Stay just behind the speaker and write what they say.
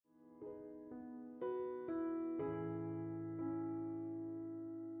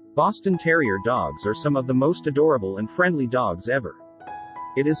Boston Terrier dogs are some of the most adorable and friendly dogs ever.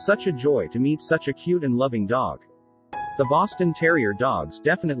 It is such a joy to meet such a cute and loving dog. The Boston Terrier dogs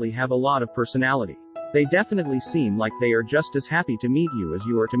definitely have a lot of personality. They definitely seem like they are just as happy to meet you as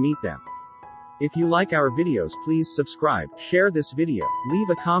you are to meet them. If you like our videos, please subscribe, share this video,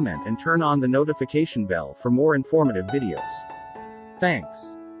 leave a comment and turn on the notification bell for more informative videos.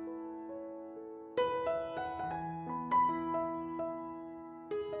 Thanks.